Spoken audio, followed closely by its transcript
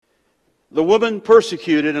The woman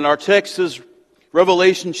persecuted, and our text is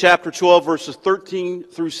Revelation chapter 12, verses 13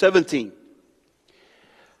 through 17.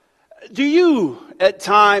 Do you at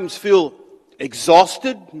times feel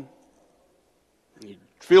exhausted,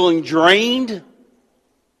 feeling drained,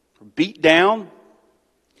 or beat down?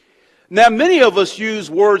 Now, many of us use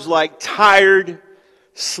words like tired,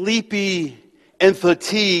 sleepy, and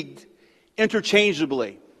fatigued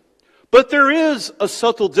interchangeably. But there is a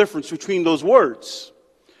subtle difference between those words.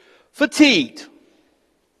 Fatigued.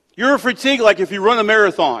 You're fatigued like if you run a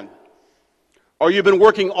marathon, or you've been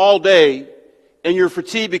working all day and you're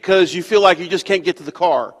fatigued because you feel like you just can't get to the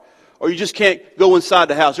car, or you just can't go inside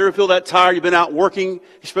the house. You ever feel that tired? You've been out working,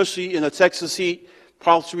 especially in the Texas heat,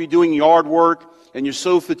 possibly doing yard work, and you're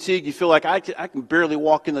so fatigued you feel like I can barely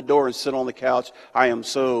walk in the door and sit on the couch. I am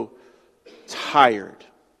so tired.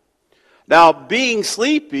 Now, being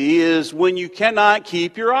sleepy is when you cannot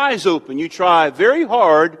keep your eyes open. You try very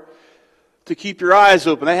hard to keep your eyes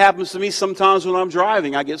open. That happens to me sometimes when I'm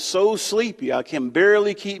driving. I get so sleepy, I can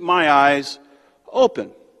barely keep my eyes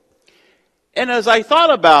open. And as I thought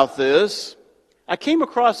about this, I came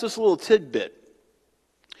across this little tidbit.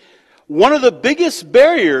 One of the biggest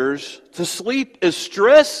barriers to sleep is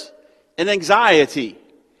stress and anxiety.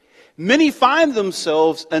 Many find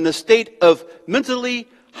themselves in a state of mentally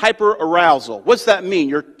hyperarousal. What's that mean?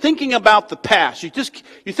 You're thinking about the past. You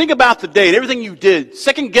think about the day and everything you did,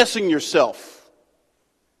 second guessing yourself.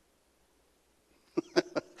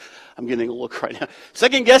 I'm getting a look right now.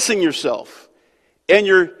 Second guessing yourself. And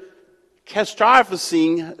you're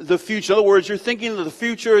catastrophizing the future. In other words, you're thinking of the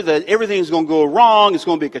future, that everything's going to go wrong, it's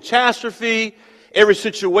going to be a catastrophe. Every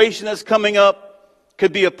situation that's coming up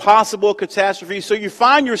could be a possible catastrophe. So you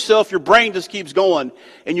find yourself, your brain just keeps going,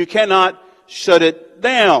 and you cannot shut it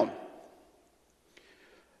down.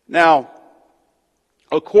 Now,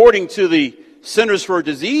 according to the Centers for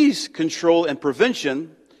Disease Control and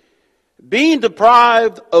Prevention, being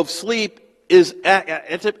deprived of sleep is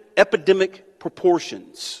at epidemic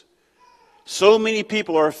proportions. So many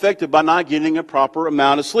people are affected by not getting a proper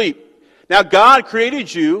amount of sleep. Now, God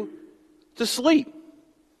created you to sleep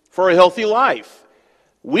for a healthy life.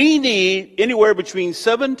 We need anywhere between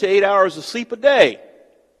 7 to 8 hours of sleep a day.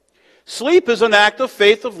 Sleep is an act of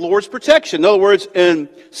faith of Lord's protection. In other words, in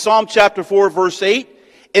Psalm chapter 4, verse 8,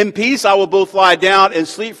 in peace I will both lie down and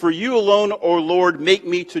sleep, for you alone, O Lord, make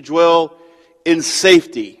me to dwell in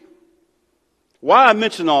safety. Why I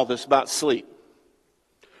mention all this about sleep?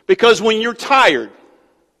 Because when you're tired,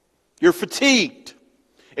 you're fatigued,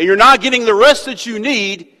 and you're not getting the rest that you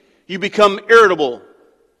need, you become irritable,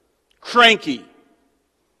 cranky,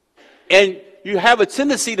 and you have a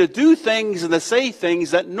tendency to do things and to say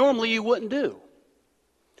things that normally you wouldn't do.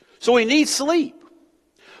 So we need sleep.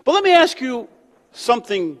 But let me ask you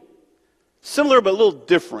something similar but a little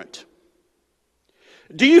different.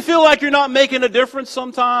 Do you feel like you're not making a difference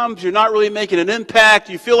sometimes? You're not really making an impact?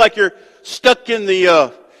 You feel like you're stuck in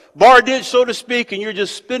the bar ditch, so to speak, and you're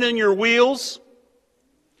just spinning your wheels?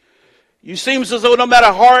 You seem as though no matter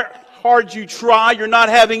how hard you try, you're not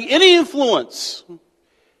having any influence.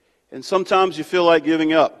 And sometimes you feel like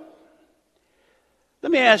giving up. Let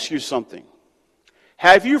me ask you something.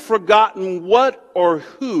 Have you forgotten what or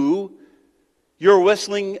who you're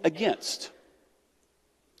wrestling against?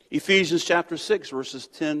 Ephesians chapter 6, verses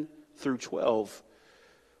 10 through 12.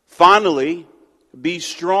 Finally, be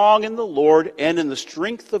strong in the Lord and in the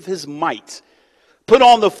strength of His might. Put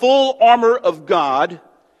on the full armor of God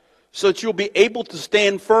so that you'll be able to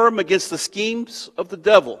stand firm against the schemes of the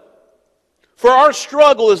devil. For our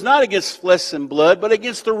struggle is not against flesh and blood, but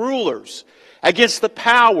against the rulers, against the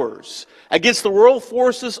powers, against the world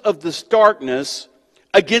forces of this darkness,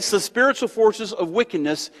 against the spiritual forces of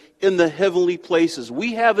wickedness in the heavenly places.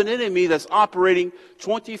 We have an enemy that's operating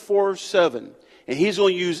 24/7. And he's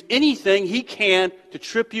going to use anything he can to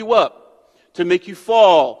trip you up, to make you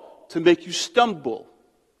fall, to make you stumble.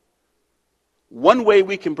 One way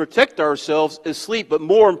we can protect ourselves is sleep. But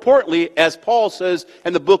more importantly, as Paul says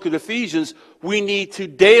in the book of Ephesians, we need to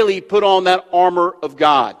daily put on that armor of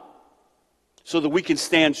God so that we can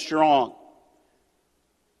stand strong.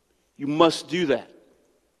 You must do that.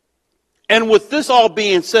 And with this all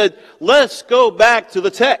being said, let's go back to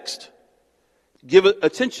the text. Give it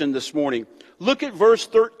attention this morning. Look at verse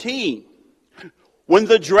 13. When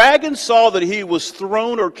the dragon saw that he was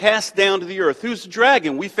thrown or cast down to the earth. Who's the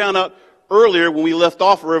dragon? We found out earlier when we left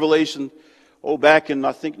off Revelation, back in,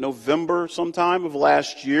 I think, November sometime of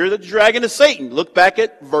last year, the dragon is Satan. Look back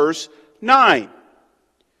at verse 9.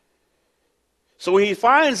 So when he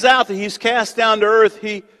finds out that he's cast down to earth,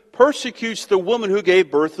 he persecutes the woman who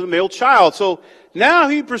gave birth to the male child. So now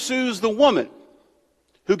he pursues the woman.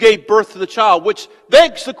 who gave birth to the child, which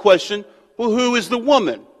begs the question, well, who is the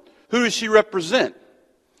woman? Who does she represent?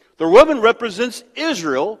 The woman represents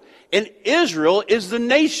Israel, and Israel is the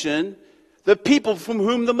nation, the people from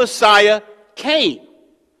whom the Messiah came.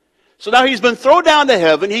 So now he's been thrown down to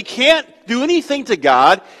heaven. He can't do anything to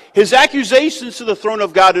God. His accusations to the throne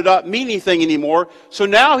of God do not mean anything anymore. So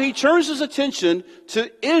now he turns his attention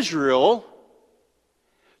to Israel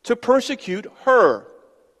to persecute her.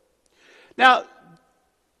 Now,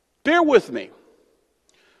 bear with me.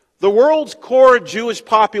 The world's core Jewish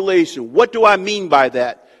population, what do I mean by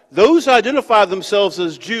that? Those who identify themselves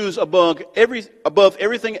as Jews above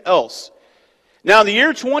everything else. Now, in the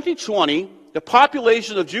year 2020, the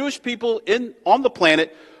population of Jewish people on the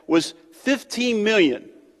planet was 15 million.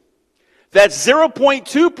 That's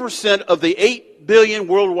 0.2% of the 8 billion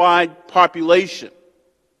worldwide population.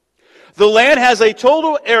 The land has a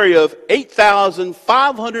total area of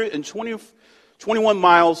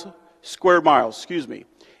 8,521 square miles,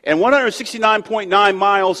 and 169.9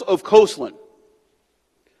 miles of coastline.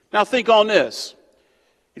 Now think on this.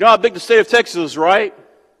 You know how big the state of Texas is, right?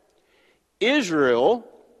 Israel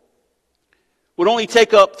would only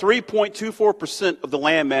take up 3.24% of the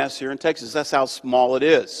land mass here in Texas. That's how small it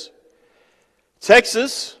is.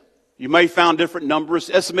 Texas, you may have found different numbers.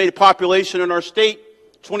 Estimated population in our state,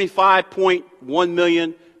 25.1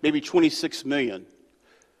 million, maybe 26 million,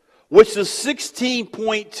 which is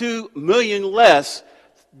 16.2 million less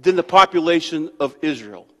than the population of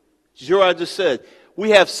Israel. Did you hear what I just said?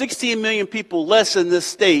 We have 16 million people less in this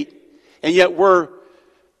state, and yet we're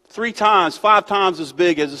 5 times as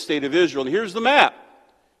big as the state of Israel. And here's the map.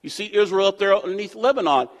 You see Israel up there underneath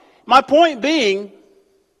Lebanon. My point being,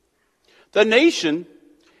 the nation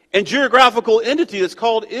and geographical entity that's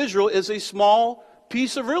called Israel is a small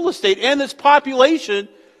piece of real estate, and its population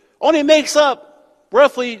only makes up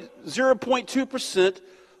roughly 0.2%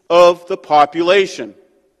 of the population.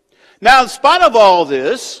 Now, in spite of all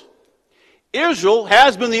this, Israel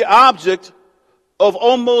has been the object of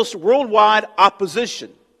almost worldwide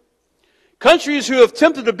opposition. Countries who have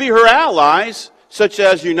attempted to be her allies, such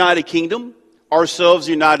as the United Kingdom, ourselves,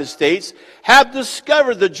 the United States, have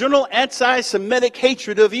discovered the general anti-Semitic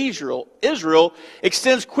hatred of Israel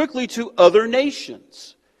extends quickly to other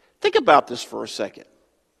nations. Think about this for a second.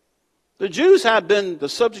 The Jews have been the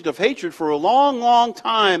subject of hatred for a long, long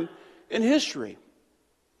time in history.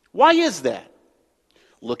 Why is that?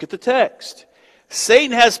 Look at the text.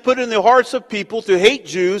 Satan has put in the hearts of people to hate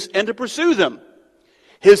Jews and to pursue them.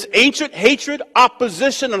 His ancient hatred,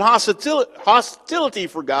 opposition, and hostility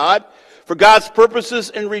for God, for God's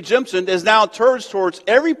purposes and redemption, is now turned towards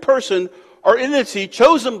every person or entity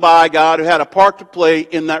chosen by God who had a part to play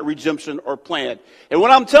in that redemption or plan. And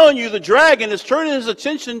when I'm telling you, the dragon is turning his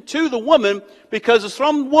attention to the woman because it's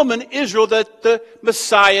from woman, Israel, that the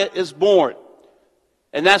Messiah is born.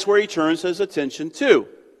 And that's where he turns his attention to.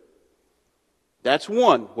 That's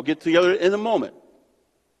one. We'll get to the other in a moment.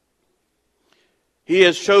 He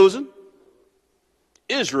has chosen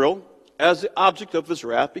Israel as the object of his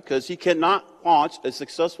wrath because he cannot launch a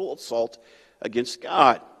successful assault against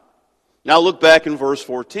God. Now look back in verse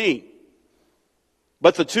 14.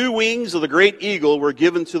 But the 2 wings of the great eagle were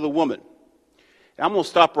given to the woman. And I'm going to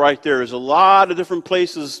stop right there. There's a lot of different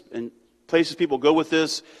places people go with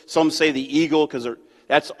this. Some say the eagle because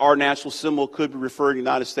that's our national symbol, could be referring to the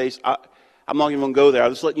United States. I'm not even going to go there.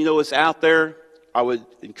 I'm just letting you know it's out there. I would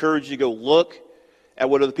encourage you to go look at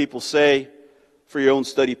what other people say for your own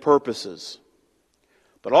study purposes.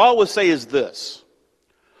 But all I would say is this.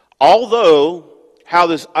 Although how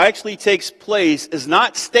this actually takes place is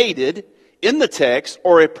not stated in the text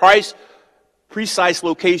or a precise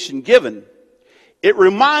location given, it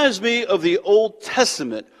reminds me of the Old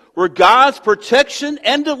Testament where God's protection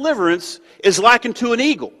and deliverance is likened to an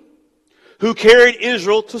eagle who carried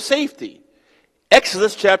Israel to safety.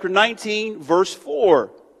 Exodus chapter 19, verse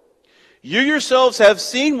 4. You yourselves have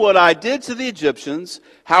seen what I did to the Egyptians,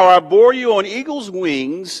 how I bore you on eagle's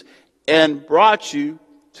wings and brought you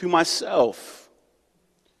to myself.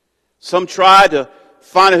 Some try to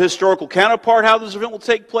find a historical counterpart how this event will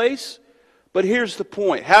take place, but here's the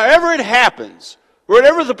point. However it happens,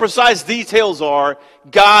 whatever the precise details are,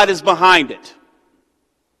 God is behind it.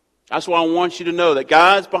 That's why I want you to know that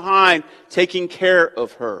God's behind taking care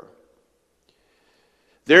of her.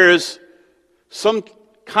 There is some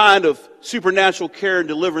kind of supernatural care and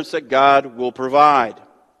deliverance that God will provide.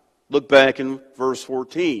 Look back in verse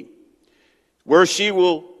 14. Where she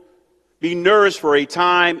will be nourished for a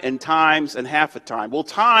time and times and half a time. Well,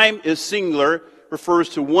 time is singular, refers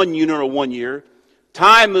to 1 unit or 1 year.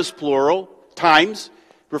 Time is plural. Times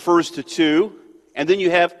refers to 2. and then you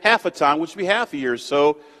have half a time, which would be half a year.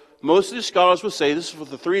 So most of the scholars would say this is for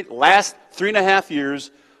the last 3.5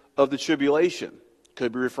 years of the tribulation.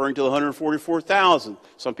 Could be referring to the 144,000.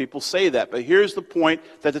 Some people say that, but here's the point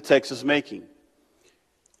that the text is making.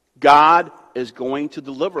 God is going to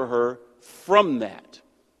deliver her from that.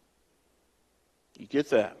 You get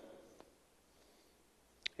that?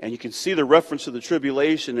 And you can see the reference to the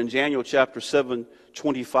tribulation in Daniel chapter 7,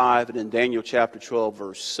 25, and in Daniel chapter 12,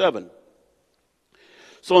 verse 7.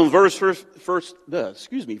 So in verse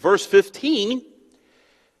 15,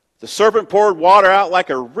 the serpent poured water out like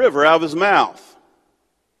a river out of his mouth.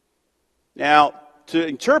 Now, to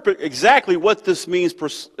interpret exactly what this means,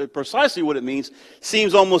 precisely what it means,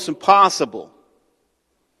 seems almost impossible.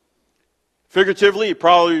 Figuratively, it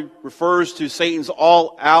probably refers to Satan's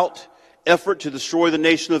all-out effort to destroy the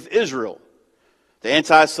nation of Israel. The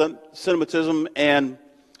anti-Semitism and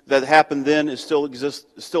that happened then is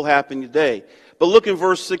still happening today. But look in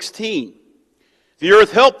verse 16. The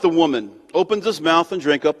earth helped the woman, opened its mouth and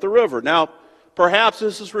drank up the river. Now, perhaps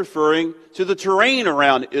this is referring to the terrain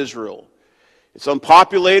around Israel. It's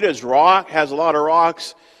unpopulated, it's rock, has a lot of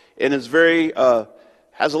rocks, and it's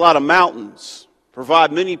has a lot of mountains.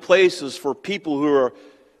 Provide many places for people who are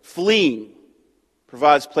fleeing.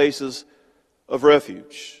 Provides places of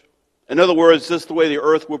refuge. In other words, this is the way the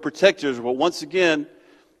earth will protect Israel. But once again,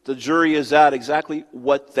 the jury is out exactly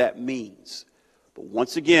what that means. But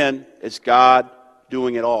once again, it's God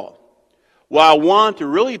doing it all. What I want to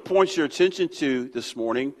really point your attention to this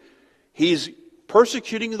morning, he's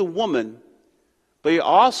persecuting the woman, but he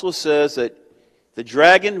also says that the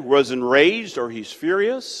dragon was enraged, or he's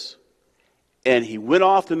furious, and he went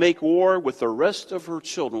off to make war with the rest of her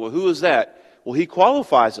children. Well, who is that? Well, he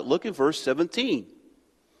qualifies it. Look at verse 17.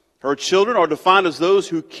 Her children are defined as those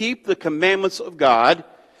who keep the commandments of God.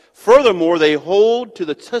 Furthermore, they hold to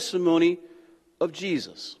the testimony of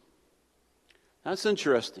Jesus. That's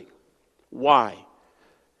interesting. Why?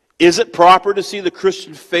 Is it proper to see the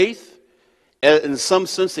Christian faith as, in some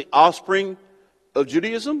sense, the offspring of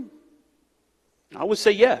Judaism? I would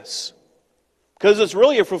say yes. Because it's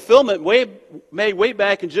really a fulfillment made way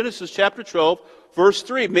back in Genesis chapter 12, verse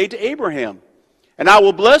 3, made to Abraham. And I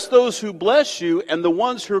will bless those who bless you, and the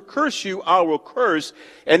ones who curse you I will curse.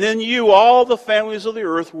 And in you all the families of the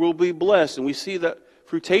earth will be blessed. And we see the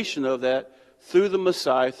fruition of that through the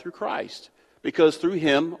Messiah, through Christ. Because through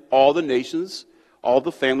him, all the nations, all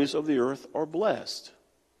the families of the earth are blessed.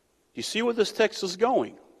 You see where this text is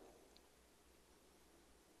going?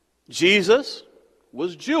 Jesus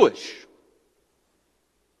was Jewish.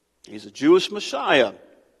 He's a Jewish Messiah.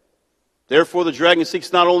 Therefore, the dragon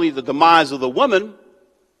seeks not only the demise of the woman,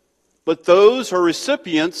 but those who are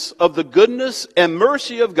recipients of the goodness and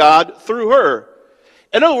mercy of God through her.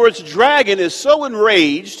 In other words, the dragon is so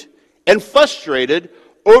enraged and frustrated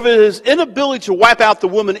over his inability to wipe out the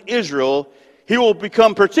woman Israel, he will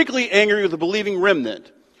become particularly angry with the believing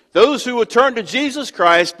remnant. Those who would turn to Jesus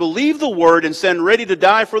Christ, believe the word, and stand ready to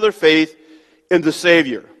die for their faith in the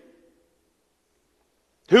Savior.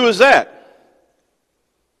 Who is that?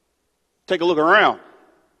 Take a look around.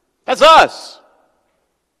 That's us.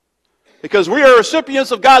 Because we are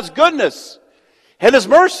recipients of God's goodness and his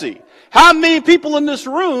mercy. How many people in this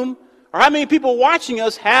room, or how many people watching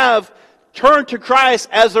us, have turned to Christ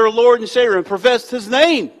as their Lord and Savior and professed his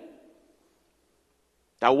name?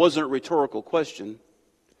 That wasn't a rhetorical question.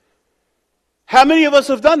 How many of us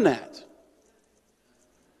have done that?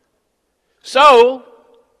 So,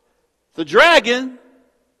 the dragon,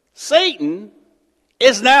 Satan,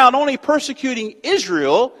 is now not only persecuting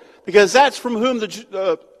Israel, because that's from whom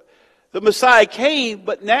the Messiah came,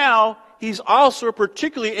 but now he's also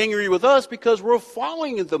particularly angry with us because we're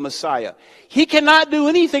following the Messiah. He cannot do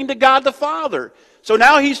anything to God the Father. So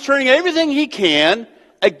now he's turning everything he can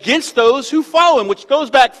against those who follow him, which goes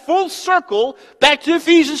back full circle, back to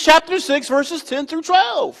Ephesians chapter 6, verses 10 through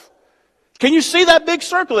 12. Can you see that big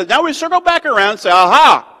circle? Now we circle back around and say,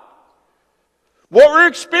 aha! What we're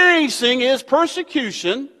experiencing is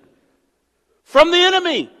persecution from the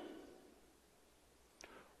enemy.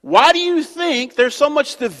 Why do you think there's so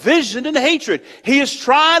much division and hatred? He is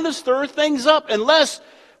trying to stir things up. Unless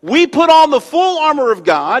we put on the full armor of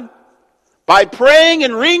God by praying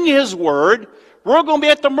and reading his word, we're going to be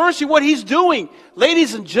at the mercy of what he's doing.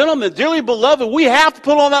 Ladies and gentlemen, dearly beloved, we have to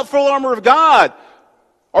put on that full armor of God,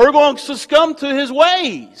 or we're going to succumb to his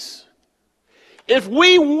ways. If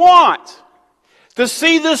we want to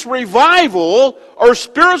see this revival or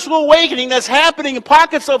spiritual awakening that's happening in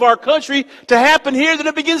pockets of our country to happen here, then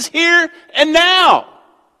it begins here and now.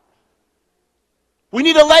 We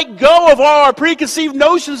need to let go of all our preconceived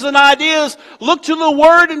notions and ideas, look to the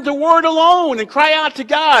Word and the Word alone, and cry out to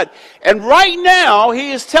God. And right now,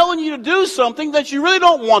 He is telling you to do something that you really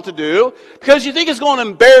don't want to do because you think it's going to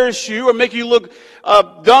embarrass you or make you look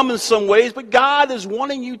dumb in some ways. But God is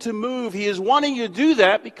wanting you to move. He is wanting you to do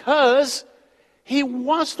that because He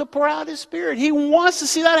wants to pour out His Spirit. He wants to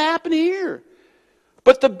see that happen here.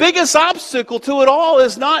 But the biggest obstacle to it all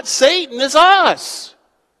is not Satan, it's us.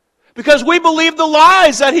 Because we believe the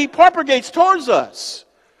lies that he propagates towards us.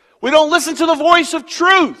 We don't listen to the voice of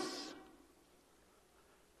truth.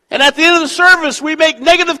 And at the end of the service, we make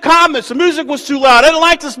negative comments. The music was too loud. I didn't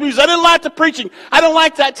like this music. I didn't like the preaching. I didn't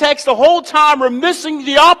like that text. The whole time we're missing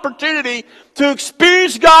the opportunity to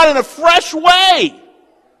experience God in a fresh way.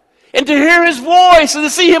 And to hear His voice and to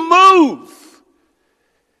see Him move.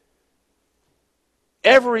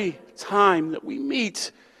 Every time that we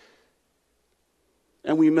meet,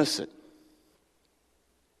 and we miss it.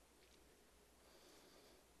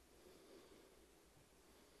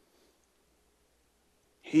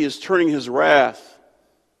 He is turning His wrath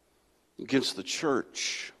against the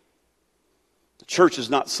church. The church is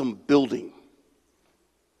not some building.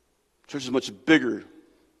 The church is much bigger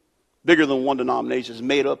than one denomination. It's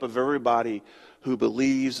made up of everybody who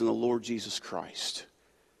believes in the Lord Jesus Christ,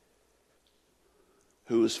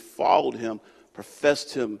 who has followed Him,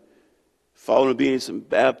 professed Him, following obedience and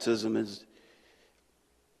baptism. Is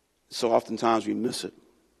so oftentimes we miss it.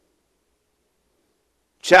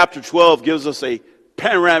 Chapter 12 gives us a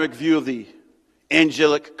panoramic view of the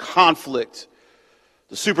angelic conflict,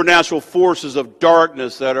 the supernatural forces of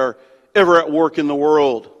darkness that are ever at work in the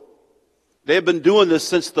world. They have been doing this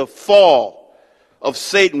since the fall of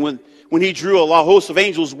Satan when he drew a host of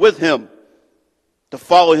angels with him to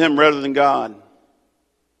follow him rather than God.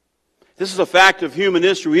 This is a fact of human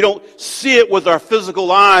history. We don't see it with our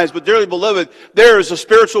physical eyes, but dearly beloved, there is a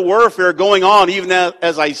spiritual warfare going on even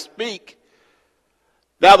as I speak.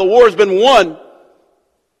 Now the war has been won,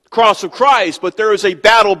 cross of Christ, but there is a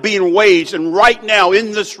battle being waged, and right now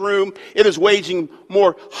in this room, it is waging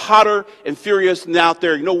more hotter and furious than out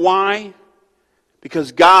there. You know why?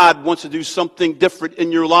 Because God wants to do something different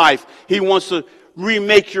in your life. He wants to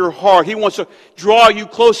remake your heart. He wants to draw you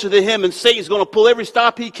closer to Him, and Satan's going to pull every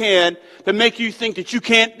stop he can to make you think that you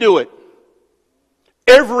can't do it.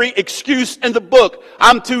 Every excuse in the book.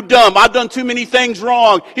 I'm too dumb. I've done too many things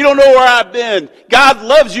wrong. You don't know where I've been. God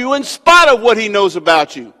loves you in spite of what He knows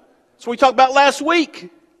about you. That's what we talked about last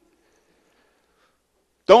week.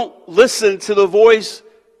 Don't listen to the voice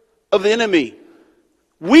of the enemy.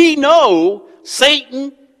 We know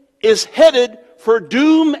Satan is headed for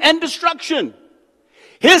doom and destruction.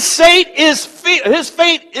 His fate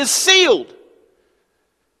is sealed.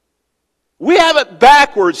 We have it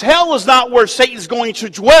backwards. Hell is not where Satan's going to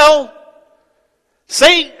dwell.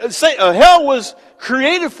 Hell was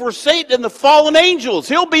created for Satan and the fallen angels.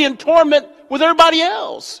 He'll be in torment with everybody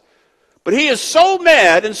else. But he is so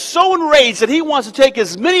mad and so enraged that he wants to take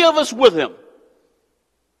as many of us with him.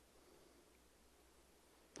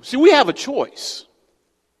 See, we have a choice.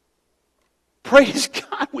 Praise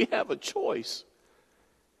God, we have a choice.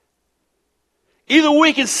 Either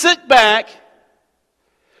we can sit back,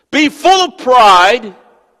 be full of pride,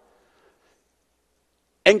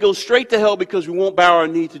 and go straight to hell because we won't bow our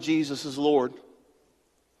knee to Jesus as Lord.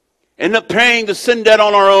 End up paying the sin debt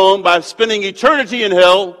on our own by spending eternity in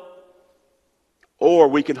hell. Or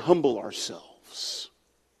we can humble ourselves,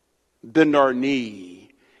 bend our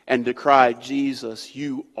knee, and decry, Jesus,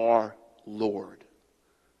 you are Lord.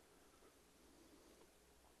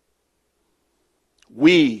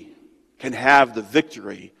 We can have the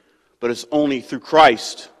victory, but it's only through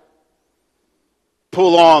Christ.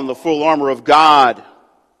 Pull on the full armor of God.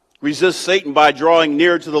 Resist Satan by drawing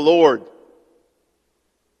near to the Lord.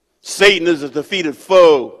 Satan is a defeated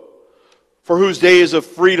foe, for whose days of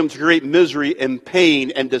freedom to create misery and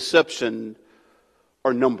pain and deception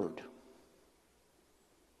are numbered.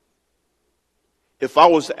 If I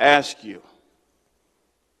was to ask you,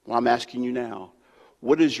 well, I'm asking you now,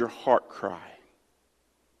 what is your heart cry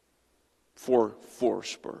for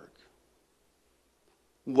Forestburg?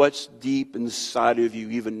 What's deep inside of you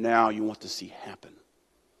even now you want to see happen?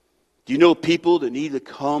 Do you know people that need to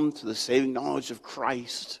come to the saving knowledge of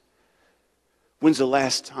Christ? When's the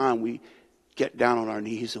last time we get down on our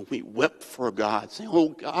knees and we wept for God, saying, oh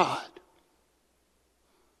God,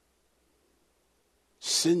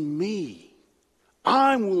 send me.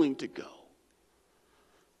 I'm willing to go.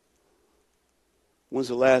 When's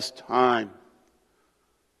the last time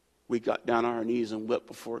we got down on our knees and wept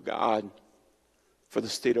before God for the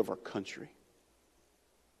state of our country,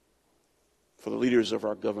 for the leaders of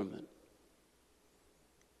our government,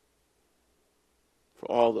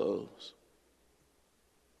 for all those.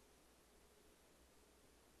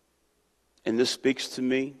 And this speaks to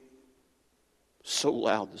me so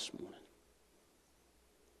loud this morning.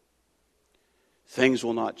 Things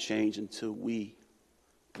will not change until we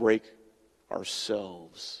break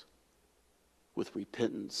ourselves with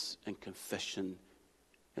repentance and confession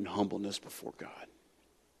and humbleness before God.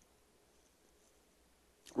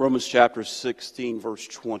 Romans chapter 16, verse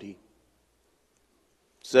 20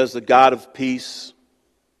 says, the God of peace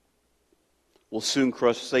will soon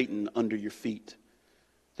crush Satan under your feet.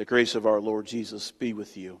 The grace of our Lord Jesus be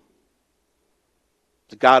with you.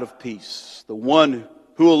 The God of peace, the one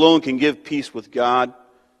who alone can give peace with God,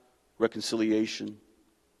 reconciliation,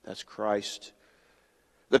 that's Christ.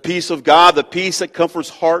 The peace of God, the peace that comforts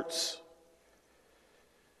hearts,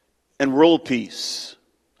 and world peace,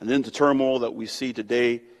 and then the turmoil that we see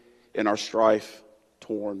today in our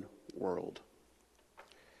strife-torn world.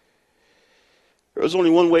 There is only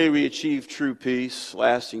one way we achieve true peace,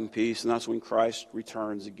 lasting peace, and that's when Christ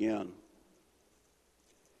returns again.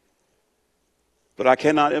 But I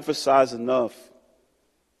cannot emphasize enough,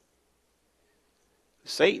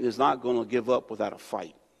 Satan is not going to give up without a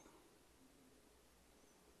fight.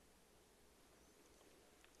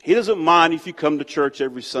 He doesn't mind if you come to church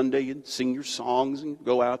every Sunday and sing your songs and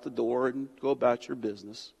go out the door and go about your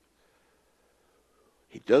business.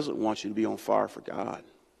 He doesn't want you to be on fire for God.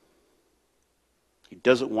 He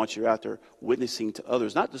doesn't want you out there witnessing to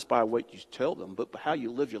others, not just by what you tell them, but by how you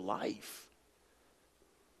live your life.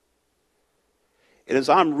 And as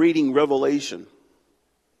I'm reading Revelation,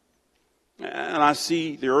 and I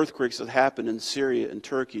see the earthquakes that happened in Syria and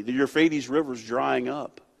Turkey, the Euphrates River's drying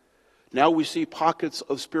up. Now we see pockets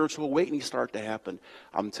of spiritual awakening start to happen.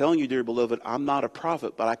 I'm telling you, dear beloved, I'm not a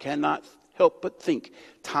prophet, but I cannot help but think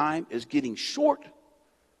time is getting short.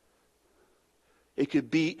 It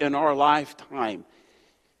could be in our lifetime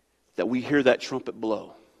that we hear that trumpet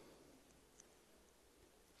blow.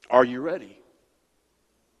 Are you ready?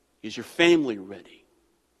 Is your family ready?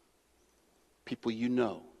 People you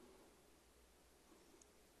know.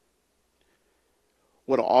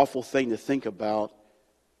 What an awful thing to think about.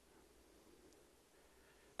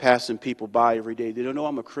 Passing people by every day. They don't know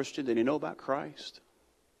I'm a Christian. They don't know about Christ.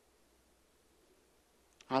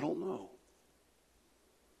 I don't know.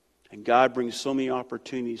 And God brings so many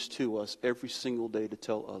opportunities to us every single day to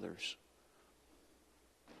tell others.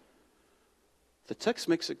 The text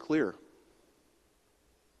makes it clear.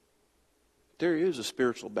 There is a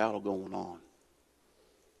spiritual battle going on.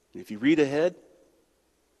 And if you read ahead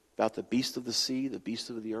about the beast of the sea, the beast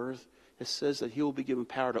of the earth, it says that he will be given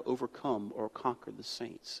power to overcome or conquer the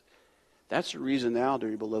saints. That's the reason now,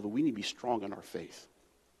 dear beloved, we need to be strong in our faith.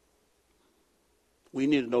 We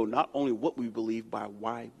need to know not only what we believe, but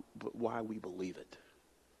why we believe it.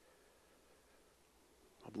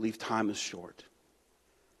 I believe time is short.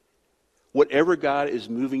 Whatever God is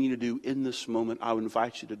moving you to do in this moment, I would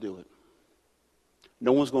invite you to do it.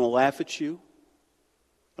 No one's going to laugh at you.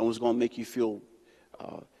 No one's going to make you feel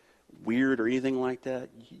weird or anything like that.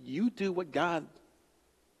 You do what God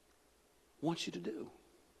wants you to do.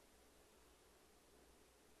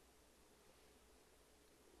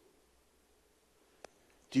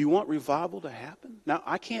 Do you want revival to happen? Now,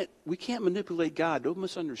 we can't manipulate God. Don't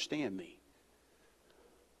misunderstand me.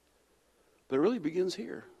 But it really begins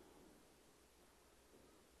here.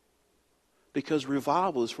 Because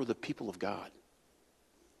revival is for the people of God.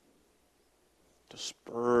 To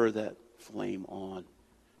spur that flame on,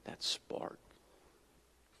 that spark.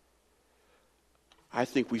 I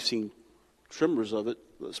think we've seen tremors of it,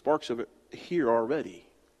 the sparks of it here already.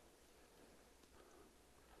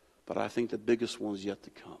 But I think the biggest one is yet to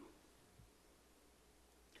come.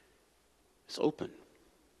 It's open.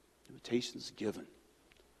 Invitation's given.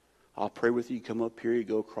 I'll pray with you. Come up here, you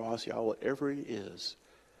go across, y'all, whatever it is.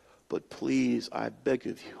 But please, I beg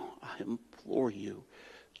of you, I implore you,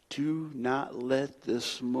 do not let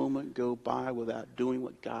this moment go by without doing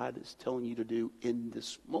what God is telling you to do in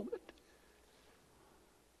this moment.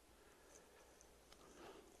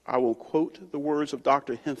 I will quote the words of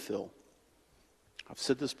Dr. Hemphill. I've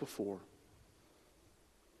said this before.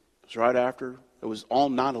 It was right after, it was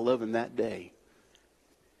on 9/11 that day,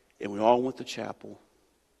 and we all went to chapel.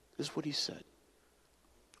 This is what he said.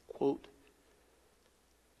 Quote,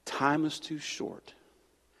 time is too short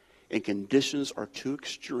and conditions are too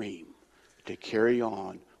extreme to carry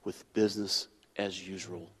on with business as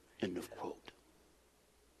usual. End of quote.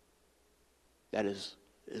 That has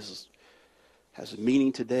a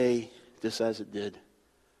meaning today, just as it did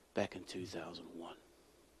back in 2001.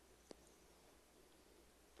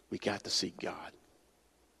 We got to seek God.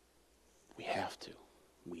 We have to.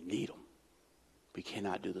 We need Him. We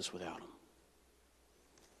cannot do this without him.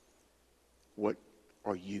 What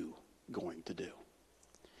are you going to do?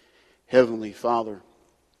 Heavenly Father,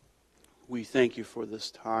 we thank you for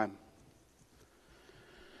this time.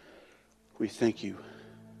 We thank you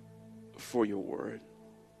for your word.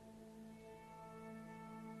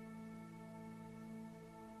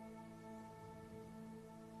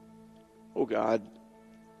 Oh God,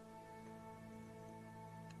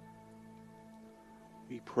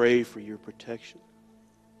 we pray for your protection.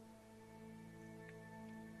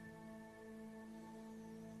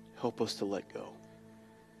 Help us to let go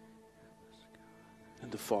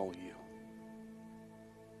and to follow you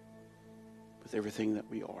with everything that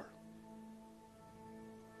we are.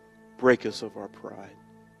 Break us of our pride.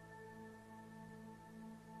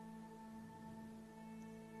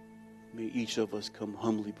 May each of us come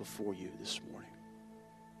humbly before you this morning.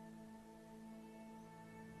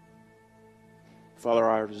 Father,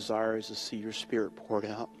 our desire is to see your Spirit poured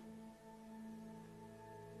out.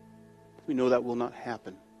 We know that will not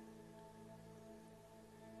happen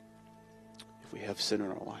if we have sin in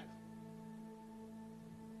our life.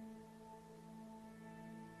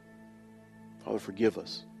 Father, forgive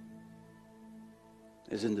us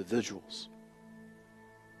as individuals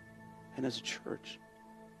and as a church.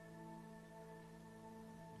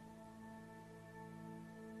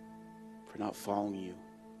 For not following you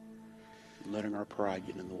and letting our pride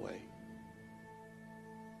get in the way.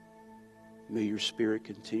 May your Spirit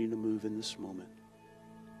continue to move in this moment.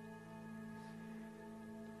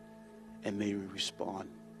 And may we respond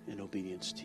in obedience to you.